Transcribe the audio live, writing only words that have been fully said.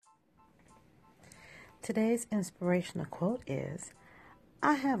Today's inspirational quote is,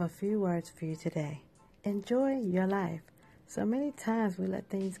 I have a few words for you today. Enjoy your life. So many times we let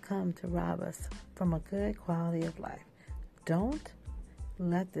things come to rob us from a good quality of life. Don't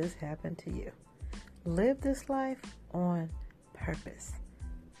let this happen to you. Live this life on purpose.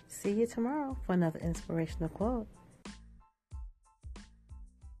 See you tomorrow for another inspirational quote.